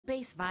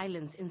Gender-based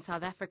violence in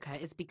South Africa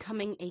is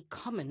becoming a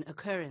common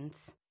occurrence.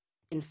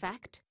 In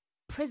fact,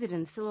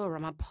 President Cyril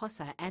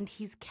Ramaphosa and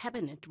his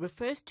cabinet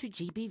refers to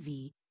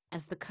GBV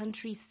as the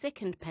country's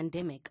second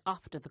pandemic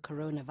after the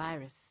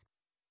coronavirus.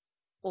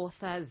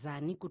 Author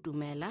Zani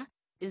Kutumela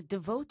is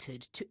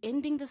devoted to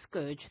ending the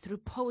scourge through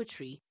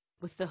poetry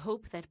with the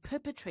hope that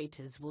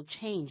perpetrators will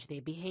change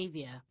their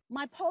behavior.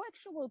 My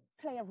poetry will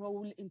play a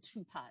role in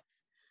two parts.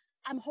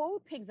 I'm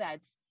hoping that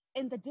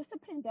in the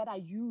discipline that I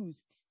used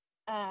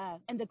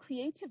and the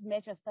creative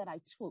measures that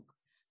I took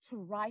to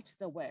write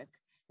the work,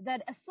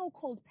 that a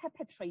so-called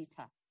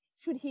perpetrator,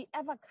 should he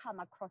ever come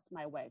across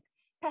my work,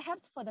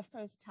 perhaps for the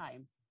first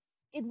time,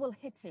 it will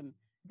hit him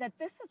that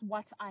this is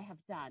what I have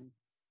done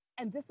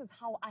and this is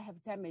how I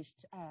have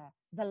damaged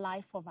the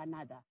life of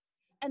another.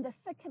 And the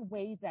second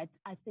way that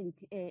I think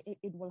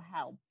it will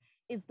help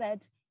is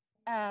that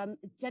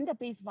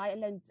gender-based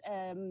violence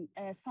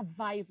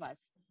survivors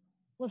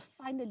will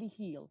finally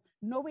heal,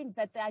 knowing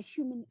that there are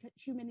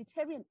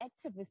humanitarian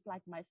activists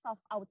like myself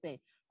out there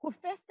who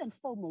first and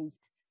foremost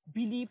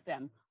believe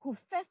them, who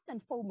first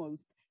and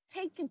foremost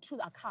take into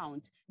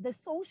account the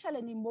social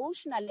and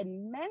emotional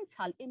and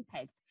mental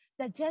impacts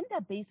that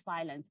gender-based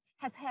violence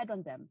has had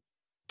on them.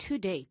 To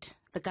date,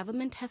 the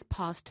government has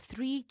passed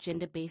 3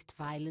 gender-based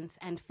violence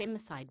and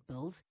femicide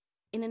bills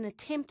in an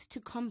attempt to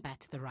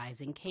combat the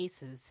rising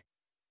cases.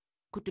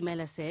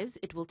 Kutumela says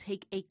it will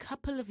take a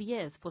couple of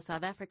years for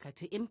South Africa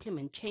to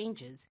implement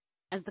changes,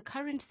 as the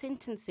current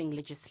sentencing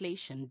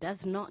legislation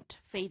does not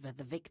favor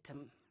the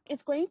victim.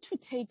 It's going to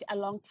take a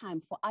long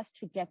time for us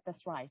to get this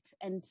right,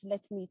 and let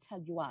me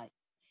tell you why.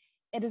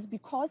 It is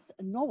because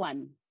no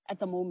one at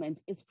the moment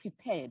is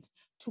prepared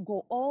to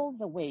go all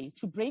the way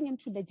to bring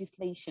into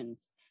legislation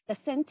the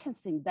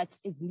sentencing that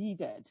is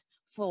needed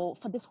for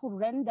this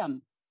horrendous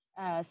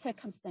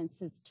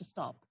circumstances to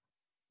stop.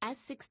 As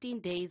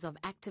 16 days of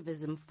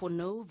activism for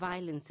no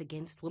violence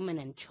against women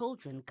and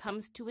children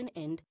comes to an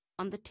end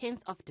on the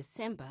 10th of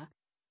December,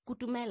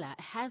 Kutumela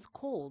has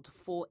called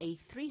for a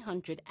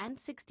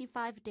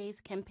 365 days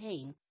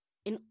campaign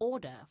in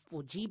order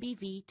for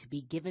GBV to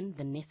be given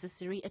the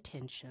necessary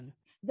attention.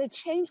 The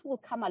change will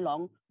come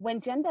along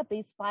when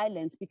gender-based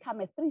violence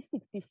becomes a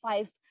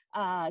 365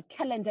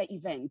 calendar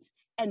event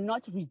and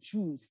not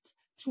reduced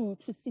to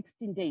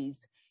 16 days.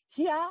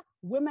 Here,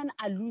 women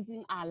are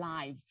losing our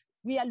lives.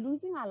 We are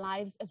losing our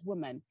lives as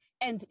women,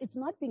 and it's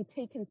not being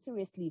taken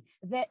seriously.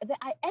 There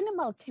are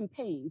animal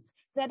campaigns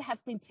that have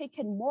been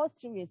taken more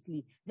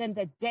seriously than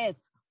the death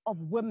of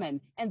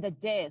women and the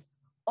death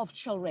of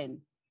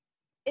children.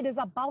 It is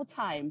about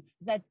time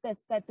that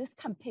this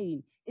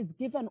campaign is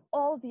given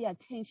all the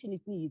attention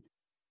it needs.